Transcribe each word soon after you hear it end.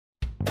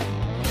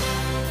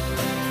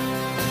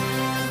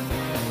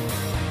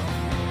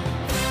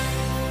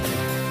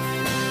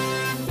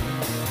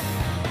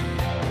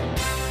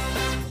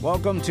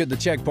Welcome to the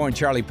Checkpoint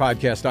Charlie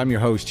podcast. I'm your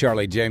host,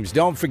 Charlie James.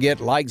 Don't forget,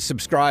 like,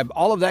 subscribe,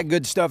 all of that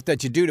good stuff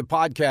that you do to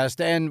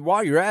podcast. And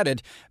while you're at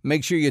it,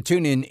 make sure you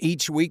tune in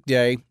each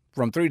weekday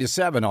from 3 to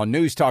 7 on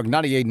News Talk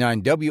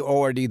 98.9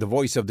 WORD, the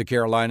voice of the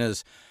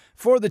Carolinas,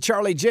 for the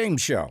Charlie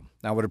James Show.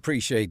 I would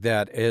appreciate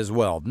that as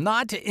well.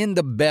 Not in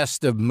the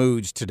best of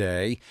moods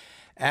today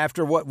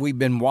after what we've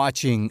been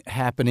watching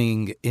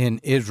happening in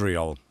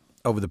Israel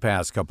over the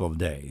past couple of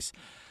days.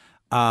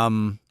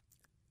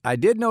 I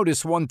did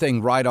notice one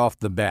thing right off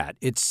the bat.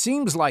 It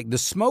seems like the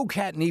smoke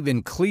hadn't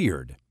even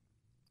cleared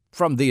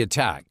from the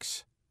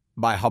attacks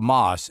by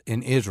Hamas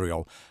in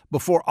Israel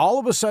before all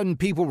of a sudden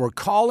people were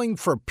calling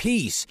for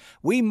peace.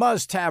 We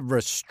must have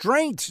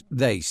restraint,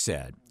 they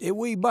said.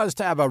 We must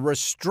have a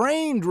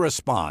restrained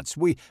response.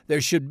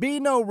 There should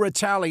be no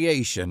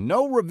retaliation,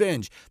 no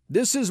revenge.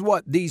 This is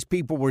what these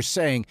people were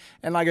saying.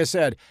 And like I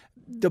said,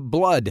 the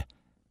blood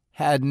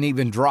hadn't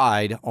even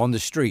dried on the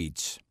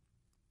streets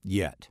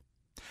yet.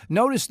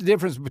 Notice the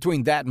difference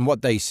between that and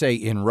what they say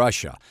in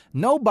Russia.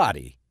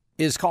 Nobody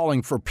is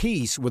calling for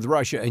peace with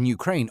Russia and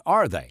Ukraine,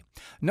 are they?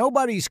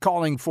 Nobody's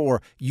calling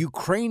for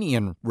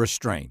Ukrainian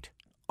restraint,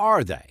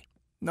 are they?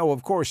 No,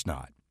 of course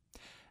not.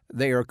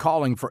 They are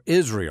calling for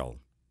Israel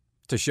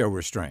to show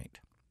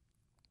restraint.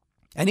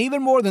 And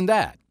even more than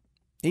that,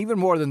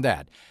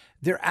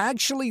 they're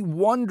actually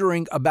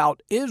wondering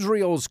about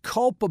Israel's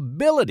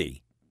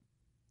culpability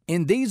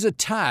in these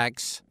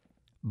attacks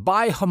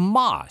by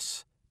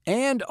Hamas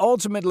and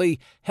ultimately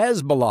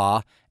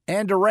Hezbollah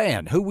and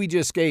Iran, who we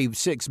just gave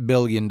 $6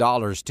 billion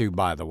to,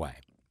 by the way.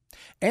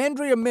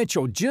 Andrea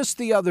Mitchell, just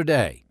the other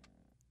day,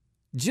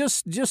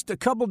 just a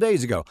couple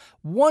days ago,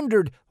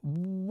 wondered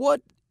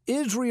what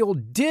Israel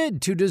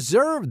did to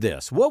deserve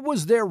this. What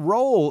was their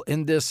role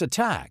in this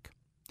attack?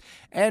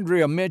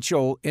 Andrea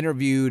Mitchell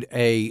interviewed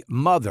a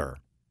mother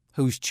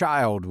whose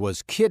child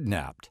was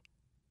kidnapped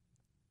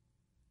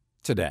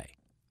today.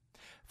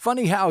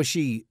 Funny how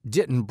she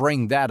didn't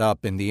bring that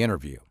up in the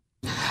interview.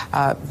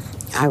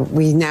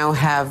 We now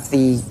have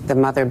the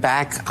mother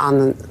back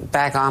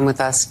on with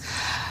us.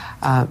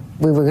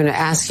 We were going to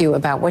ask you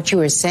about what you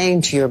were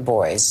saying to your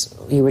boys.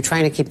 You were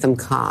trying to keep them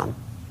calm.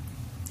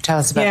 Tell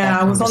us about that conversation. Yeah,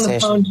 I was on the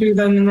phone to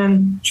them and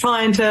then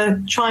trying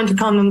to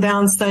calm them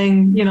down,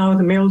 saying,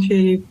 the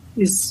military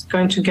is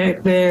going to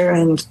get there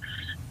and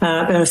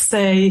they're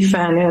safe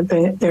and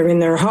they're in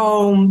their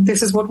home.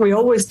 This is what we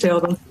always tell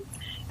them.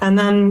 And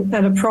then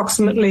at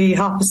approximately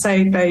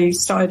 8:30, they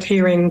started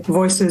hearing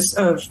voices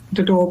of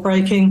the door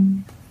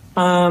breaking.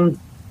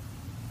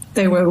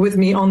 They were with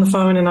me on the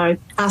phone, and I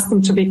asked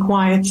them to be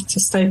quiet,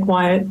 to stay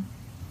quiet.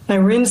 They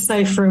were in the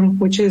safe room,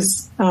 which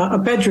is a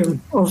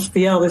bedroom of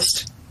the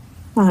eldest,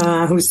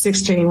 who's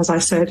 16, as I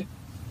said.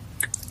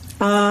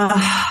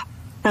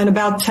 And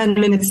about 10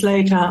 minutes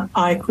later,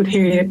 I could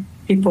hear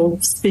people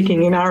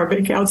speaking in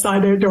Arabic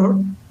outside their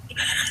door.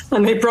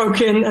 And they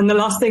broke in, and the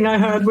last thing I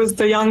heard was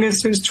the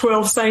youngest, who's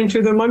 12, saying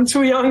to them, "I'm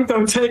too young,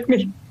 don't take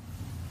me."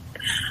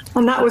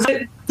 And that was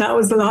it. That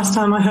was the last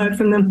time I heard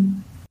from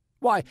them.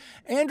 Why,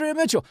 Andrea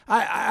Mitchell,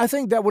 I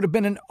think that would have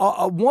been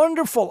a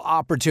wonderful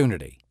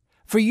opportunity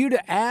for you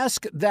to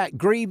ask that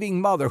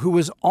grieving mother who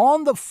was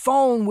on the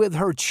phone with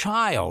her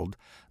child,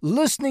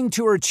 listening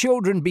to her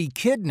children be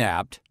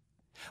kidnapped.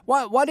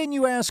 Why didn't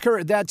you ask her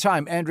at that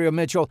time, Andrea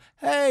Mitchell,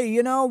 hey,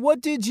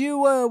 what did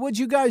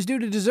you guys do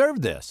to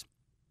deserve this?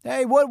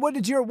 Hey, what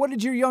did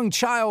your young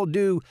child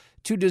do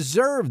to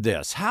deserve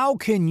this? How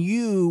can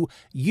you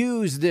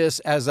use this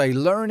as a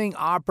learning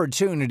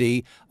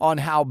opportunity on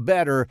how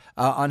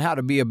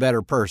to be a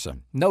better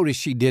person? Notice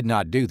she did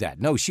not do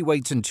that. No, she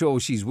waits until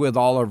she's with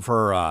all of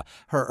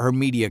her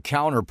media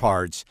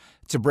counterparts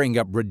to bring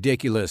up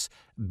ridiculous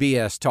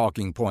BS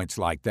talking points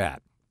like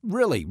that.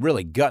 Really,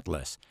 really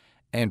gutless,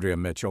 Andrea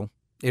Mitchell.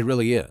 It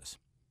really is.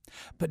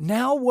 But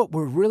now what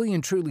we're really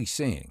and truly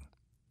seeing,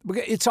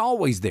 it's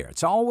always there.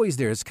 It's always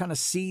there. It's kind of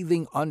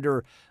seething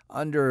under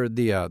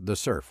the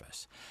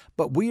surface.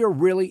 But we are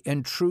really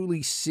and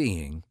truly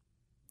seeing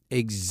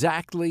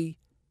exactly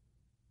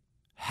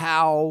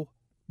how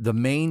the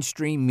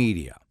mainstream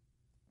media,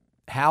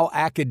 how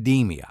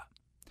academia,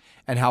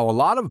 and how a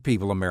lot of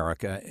people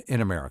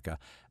in America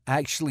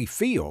actually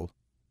feel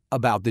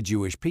about the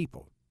Jewish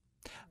people.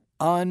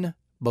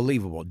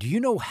 Unbelievable. Do you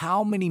know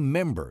how many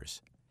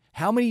members,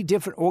 how many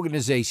different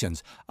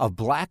organizations of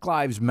Black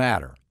Lives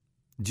Matter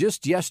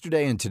just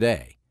yesterday and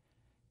today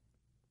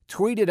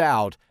tweeted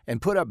out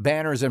and put up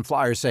banners and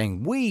flyers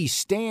saying, "We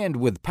stand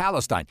with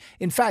Palestine"?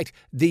 In fact,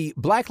 the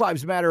Black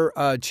Lives Matter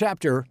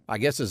chapter, I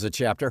guess is a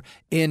chapter,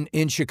 in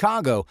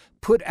Chicago,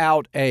 put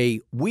out a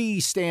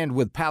 "We stand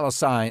with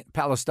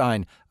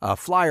Palestine"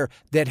 flyer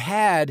that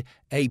had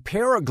a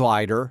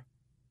paraglider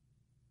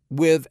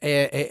with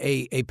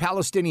a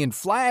Palestinian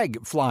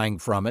flag flying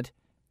from it,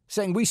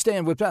 saying "We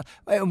stand with,"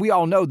 and we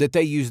all know that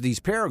they use these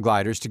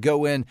paragliders to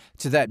go in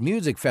to that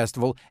music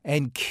festival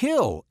and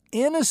kill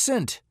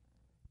innocent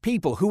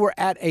people who were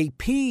at a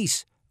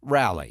peace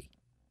rally.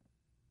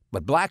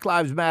 But Black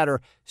Lives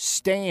Matter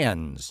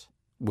stands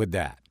with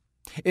that.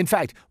 In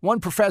fact, one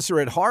professor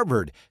at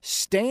Harvard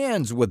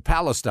stands with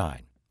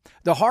Palestine.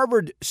 The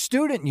Harvard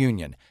Student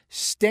Union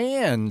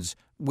stands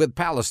with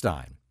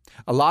Palestine.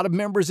 A lot of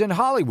members in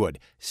Hollywood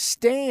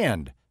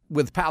stand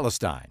with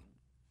Palestine.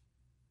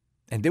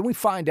 And then we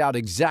find out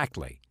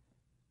exactly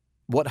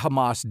what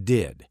Hamas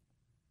did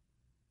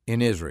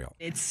in Israel.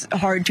 It's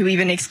hard to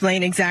even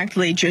explain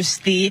exactly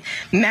just the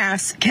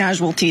mass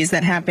casualties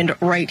that happened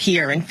right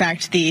here. In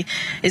fact, the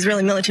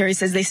Israeli military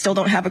says they still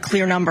don't have a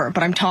clear number,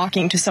 but I'm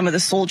talking to some of the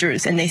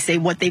soldiers and they say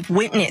what they've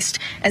witnessed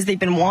as they've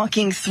been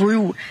walking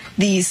through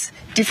these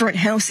different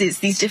houses,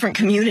 these different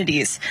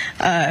communities,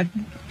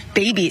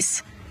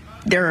 babies,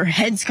 their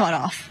heads cut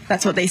off.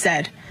 That's what they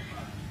said.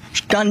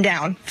 Gunned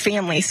down,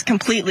 families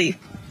completely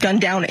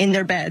gunned down in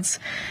their beds.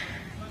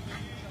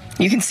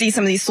 You can see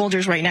some of these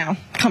soldiers right now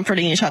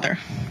comforting each other.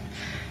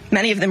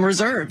 Many of them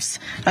reserves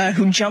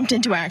who jumped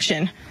into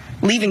action,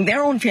 leaving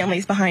their own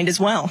families behind as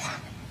well,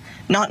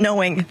 not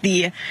knowing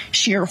the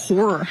sheer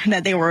horror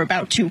that they were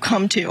about to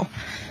come to.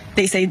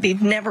 They say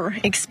they've never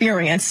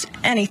experienced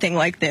anything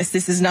like this.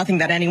 This is nothing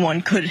that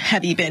anyone could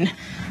have even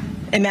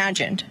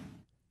imagined.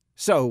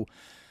 So,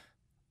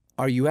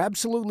 are you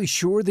absolutely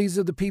sure these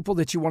are the people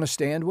that you want to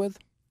stand with?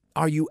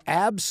 Are you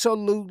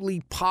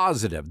absolutely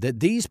positive that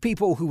these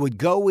people who would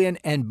go in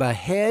and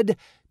behead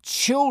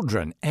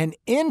children and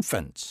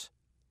infants,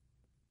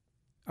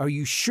 are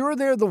you sure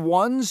they're the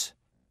ones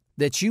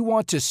that you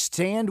want to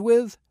stand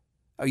with?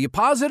 Are you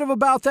positive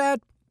about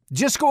that?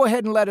 Just go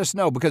ahead and let us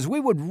know, because we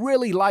would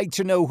really like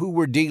to know who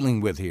we're dealing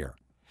with here.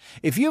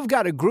 If you've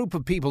got a group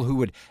of people who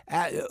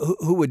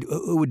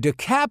would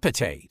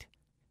decapitate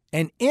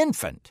an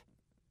infant,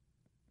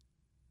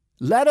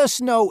 let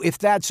us know if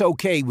that's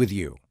okay with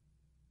you.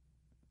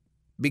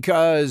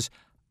 Because,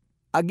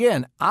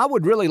 again, I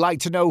would really like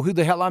to know who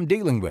the hell I'm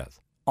dealing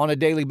with on a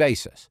daily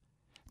basis.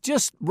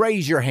 Just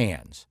raise your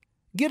hands.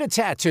 Get a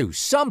tattoo,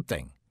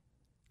 something.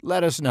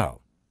 Let us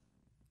know.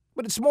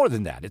 But it's more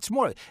than that.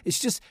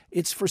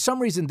 It's for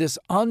some reason this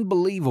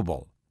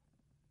unbelievable,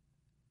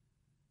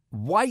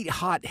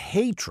 white-hot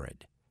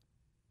hatred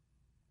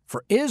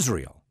for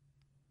Israel.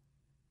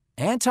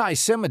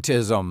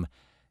 Anti-Semitism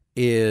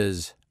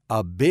is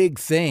a big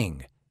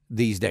thing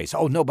these days.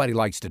 Oh, nobody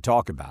likes to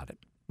talk about it.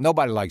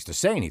 Nobody likes to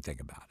say anything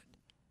about it.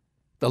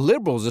 The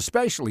liberals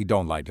especially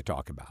don't like to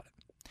talk about it.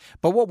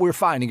 But what we're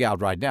finding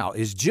out right now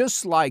is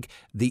just like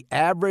the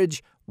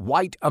average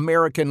white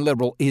American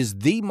liberal is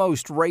the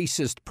most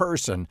racist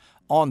person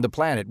on the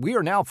planet, we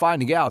are now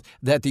finding out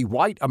that the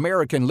white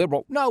American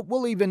liberal,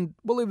 we'll even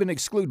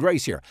exclude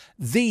race here,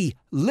 the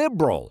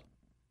liberal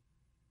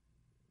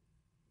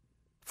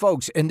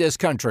folks in this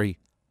country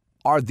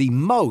are the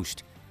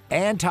most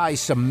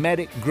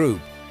anti-Semitic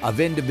group of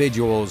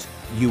individuals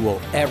you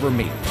will ever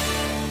meet.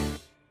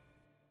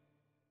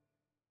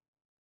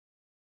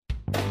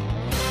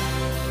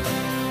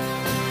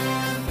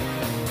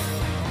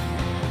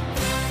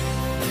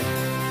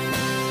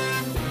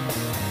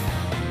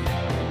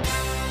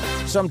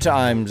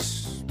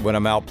 Sometimes when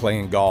I'm out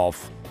playing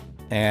golf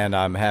and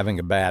I'm having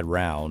a bad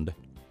round,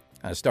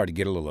 I start to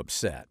get a little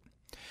upset.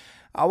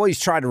 I always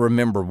try to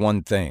remember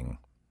one thing,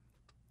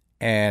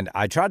 and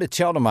I try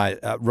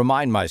to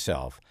remind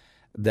myself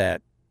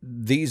that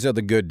these are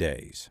the good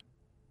days.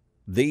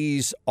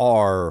 These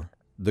are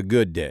the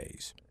good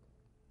days.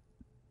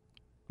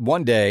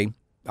 One day,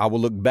 I will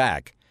look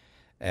back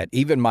at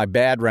even my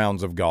bad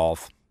rounds of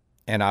golf,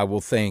 and I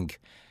will think,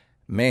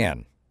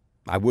 man,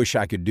 I wish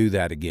I could do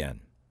that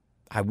again.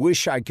 I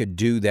wish I could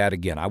do that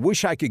again. I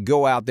wish I could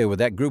go out there with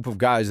that group of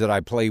guys that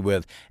I play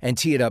with and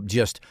tee it up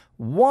just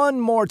one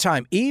more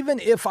time, even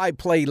if I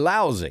play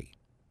lousy.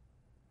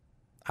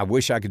 I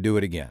wish I could do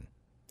it again.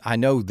 I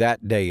know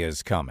that day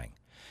is coming.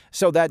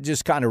 So that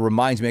just kind of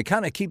reminds me, it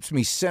kind of keeps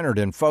me centered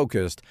and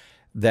focused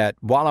that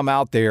while I'm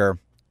out there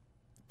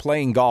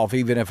playing golf,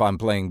 even if I'm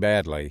playing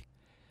badly,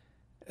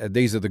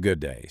 these are the good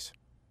days.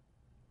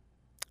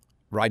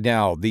 Right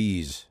now,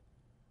 these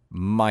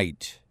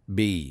might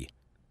be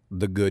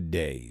the good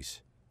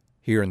days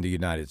here in the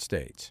United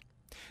States.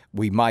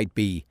 We might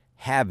be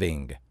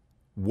having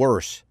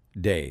worse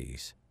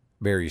days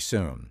very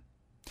soon.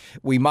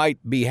 We might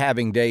be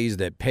having days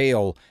that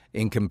pale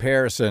in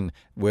comparison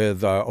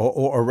with,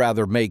 or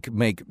rather make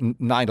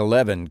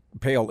 9/11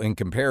 pale in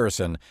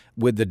comparison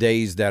with the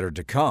days that are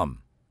to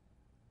come.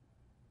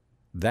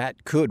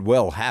 That could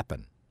well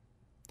happen.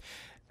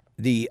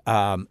 The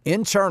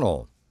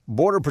internal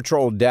Border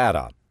Patrol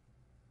data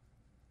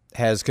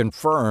has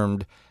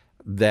confirmed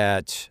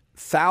that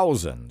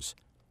thousands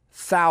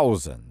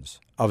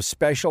of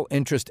special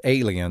interest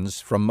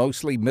aliens from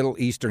mostly Middle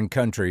Eastern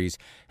countries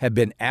have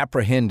been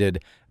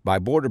apprehended by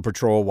Border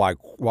Patrol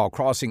while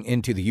crossing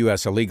into the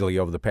U.S. illegally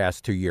over the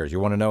past 2 years.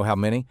 You want to know how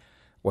many?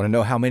 Want to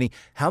know how many?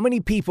 How many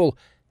people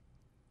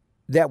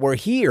that were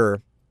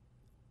here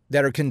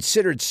that are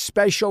considered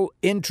special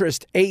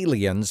interest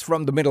aliens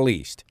from the Middle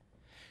East?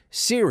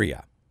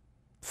 Syria,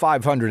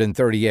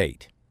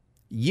 538.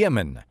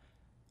 Yemen,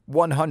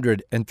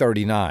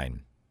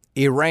 139.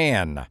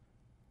 Iran,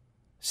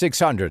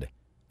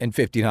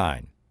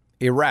 659.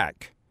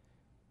 Iraq,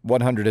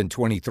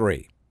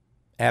 123.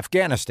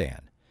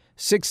 Afghanistan,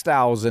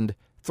 6,000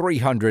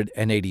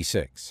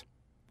 386.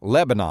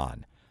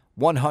 Lebanon,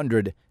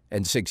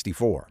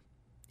 164.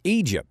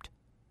 Egypt,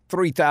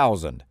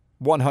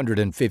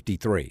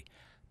 3,153.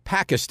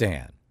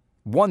 Pakistan,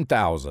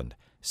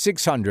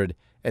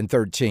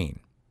 1,613.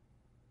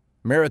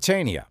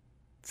 Mauritania,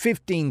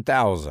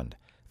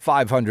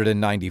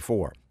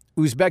 15,594.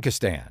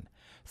 Uzbekistan,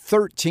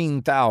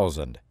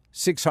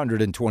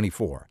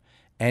 13,624.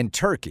 And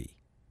Turkey,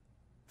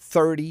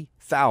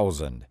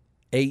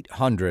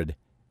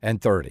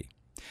 30,830.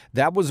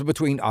 That was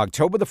between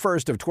October the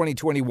 1st of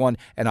 2021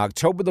 and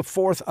October the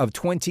 4th of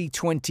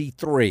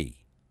 2023.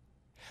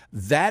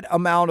 That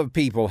amount of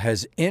people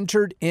has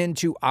entered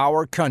into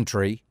our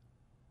country,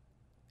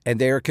 and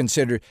they are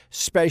considered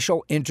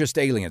special interest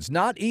aliens.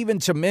 Not even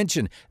to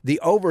mention the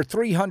over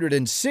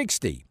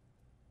 360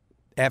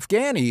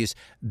 Afghanis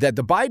that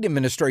the Biden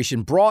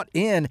administration brought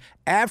in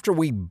after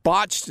we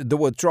botched the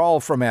withdrawal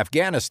from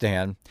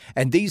Afghanistan,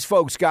 and these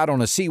folks got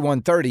on a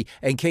C-130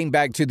 and came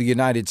back to the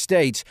United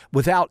States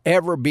without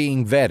ever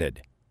being vetted.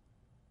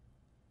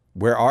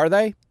 Where are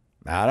they?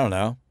 I don't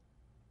know.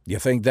 You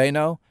think they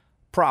know?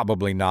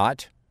 Probably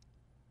not.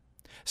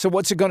 So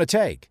what's it going to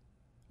take?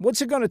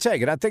 What's it going to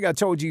take? And I think I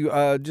told you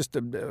just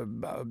a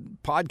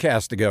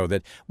podcast ago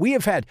that we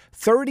have had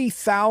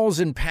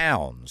 30,000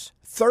 pounds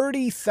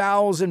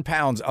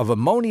of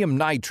ammonium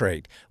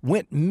nitrate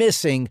went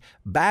missing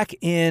back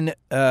in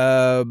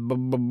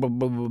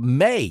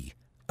May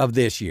of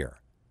this year.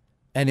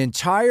 An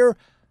entire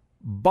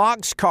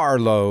boxcar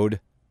load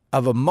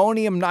of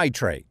ammonium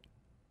nitrate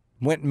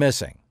went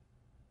missing.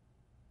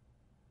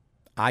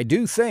 I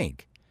do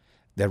think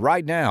that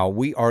right now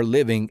we are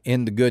living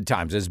in the good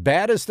times. As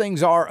bad as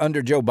things are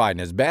under Joe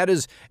Biden, as bad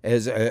as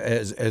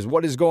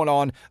what is going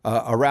on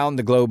around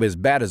the globe, as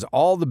bad as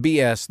all the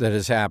BS that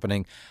is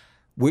happening,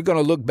 we're going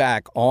to look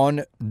back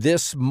on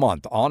this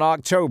month, on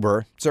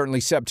October, certainly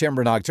September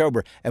and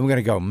October, and we're going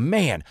to go,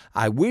 man,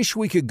 I wish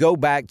we could go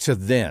back to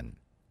then.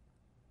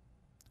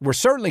 We're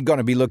certainly going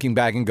to be looking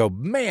back and go,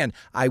 man,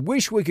 I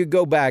wish we could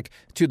go back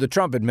to the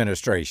Trump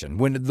administration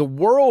when the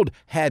world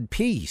had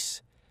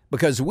peace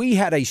because we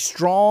had a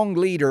strong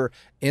leader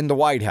in the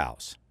White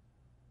House.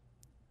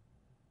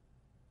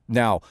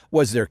 Now,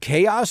 was there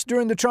chaos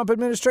during the Trump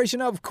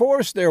administration? Of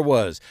course there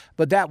was,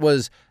 but that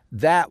was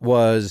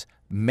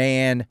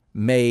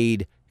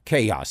man-made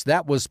chaos.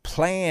 That was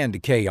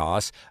planned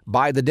chaos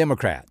by the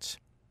Democrats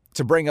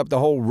to bring up the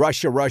whole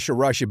Russia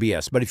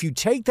BS. But if you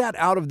take that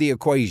out of the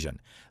equation,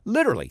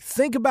 literally,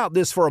 think about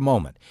this for a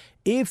moment.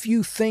 If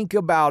you think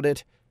about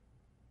it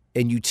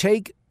and you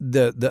take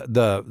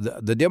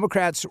the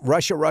Democrats,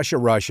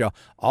 Russia,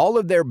 all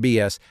of their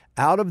BS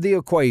out of the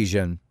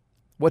equation,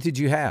 what did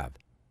you have?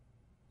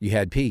 You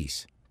had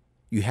peace.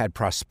 You had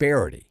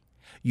prosperity.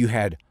 You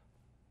had,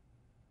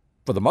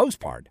 for the most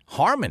part,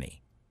 harmony.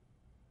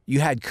 You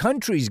had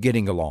countries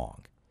getting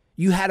along.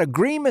 You had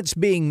agreements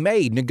being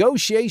made,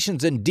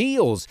 negotiations and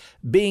deals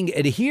being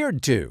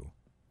adhered to.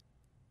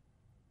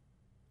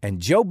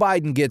 And Joe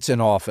Biden gets in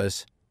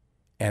office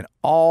and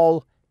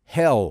all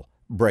hell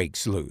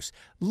breaks loose.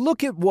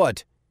 Look at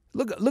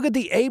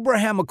the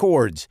Abraham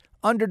Accords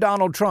under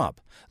Donald Trump.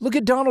 Look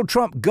at Donald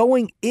Trump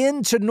going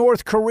into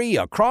North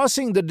Korea,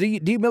 crossing the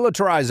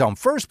demilitarized zone.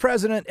 First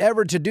president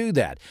ever to do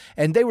that.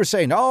 And they were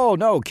saying, oh,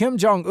 no, Kim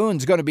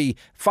Jong-un's going to be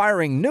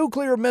firing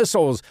nuclear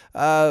missiles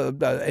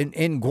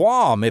in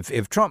Guam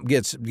if Trump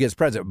gets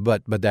president.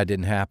 But that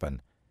didn't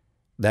happen.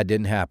 That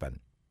didn't happen.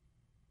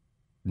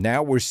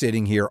 Now we're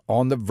sitting here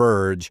on the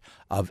verge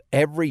of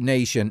every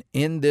nation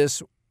in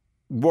this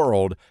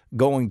world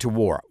going to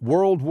war.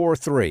 World War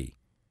III.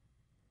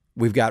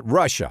 We've got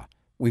Russia.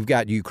 We've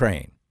got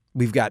Ukraine.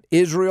 We've got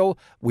Israel.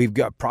 We've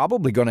got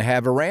probably going to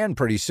have Iran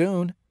pretty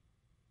soon.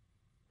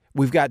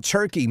 We've got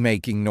Turkey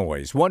making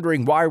noise,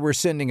 wondering why we're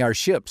sending our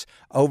ships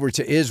over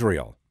to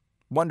Israel.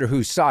 Wonder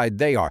whose side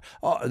they are.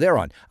 Oh, they're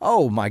on.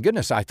 Oh, my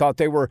goodness. I thought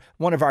they were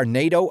one of our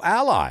NATO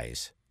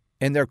allies.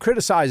 And they're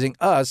criticizing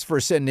us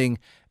for sending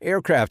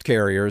aircraft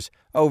carriers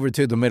over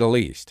to the Middle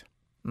East.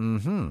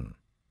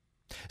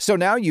 So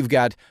now you've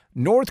got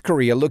North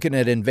Korea looking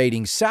at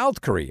invading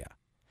South Korea.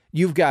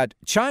 You've got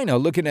China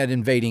looking at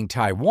invading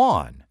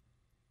Taiwan.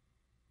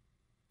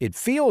 It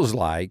feels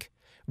like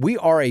we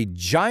are a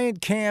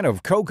giant can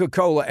of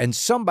Coca-Cola and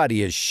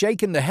somebody is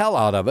shaking the hell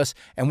out of us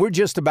and we're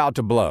just about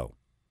to blow.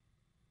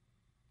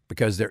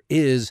 Because there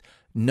is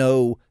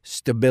no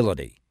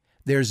stability.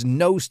 There's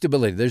no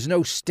stability. There's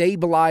no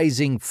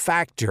stabilizing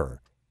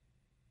factor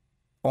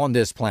on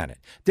this planet.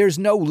 There's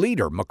no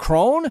leader.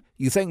 Macron?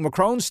 You think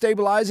Macron's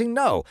stabilizing?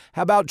 No.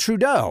 How about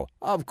Trudeau?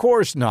 Of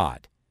course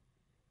not.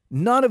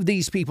 None of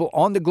these people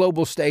on the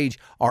global stage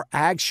are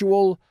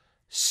actual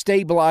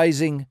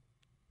stabilizing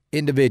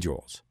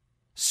individuals.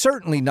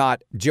 Certainly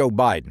not Joe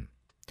Biden.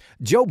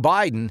 Joe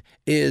Biden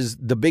is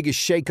the biggest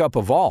shakeup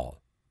of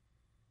all.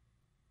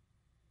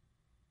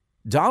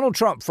 Donald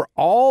Trump, for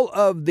all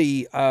of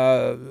the,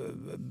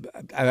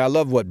 I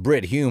love what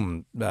Brit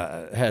Hume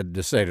had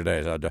to say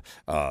today.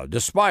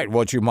 Despite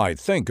what you might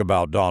think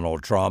about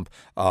Donald Trump,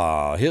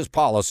 his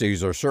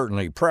policies are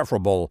certainly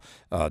preferable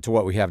to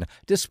what we have now.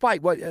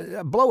 Despite what,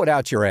 blow it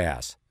out your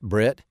ass,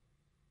 Brit.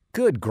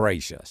 Good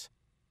gracious.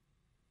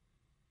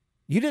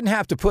 You didn't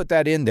have to put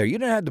that in there. You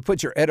didn't have to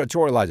put your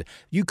editorialize.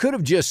 You could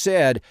have just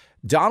said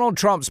Donald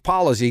Trump's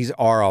policies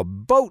are a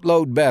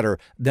boatload better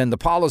than the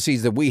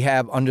policies that we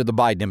have under the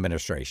Biden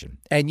administration.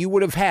 And you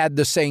would have had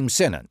the same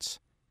sentence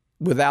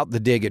without the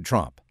dig at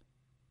Trump.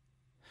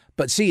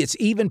 But see, it's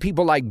even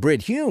people like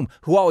Brit Hume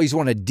who always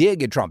want to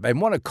dig at Trump and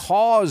want to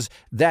cause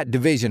that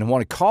division and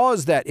want to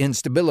cause that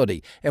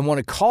instability and want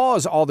to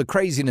cause all the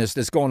craziness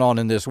that's going on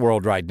in this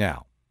world right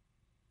now.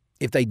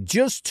 If they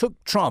just took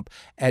Trump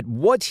at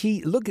what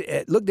he looked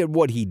at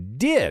what he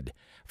did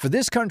for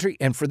this country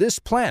and for this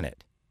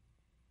planet,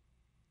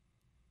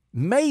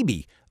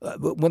 maybe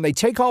when they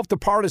take off the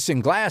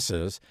partisan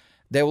glasses,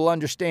 they will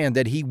understand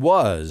that he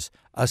was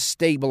a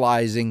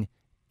stabilizing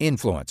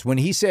influence. When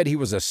he said he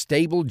was a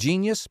stable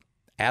genius,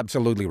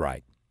 absolutely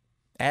right.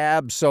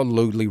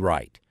 Absolutely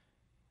right.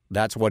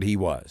 That's what he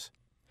was.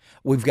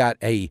 We've got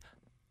an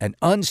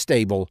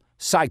unstable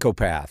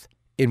psychopath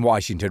in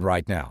Washington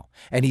right now.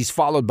 And he's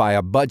followed by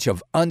a bunch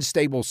of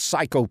unstable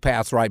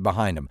psychopaths right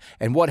behind him.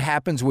 And what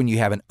happens when you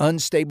have an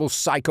unstable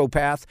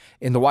psychopath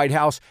in the White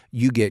House?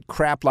 You get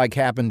crap like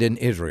happened in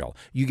Israel.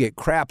 You get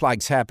crap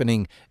like's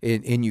happening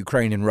in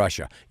Ukraine and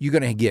Russia. You're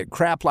going to get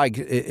crap like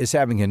is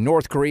happening in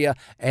North Korea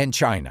and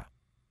China.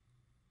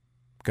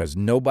 Because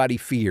nobody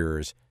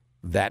fears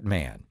that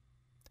man.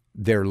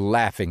 They're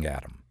laughing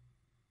at him.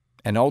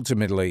 And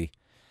ultimately,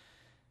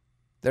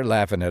 they're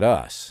laughing at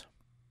us.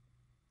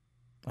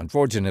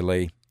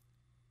 Unfortunately,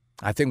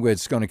 I think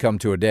it's going to come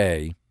to a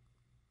day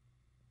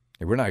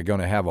that we're not going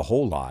to have a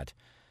whole lot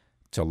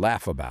to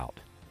laugh about.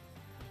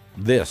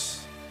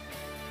 This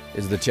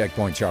is the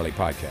Checkpoint Charlie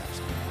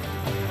podcast.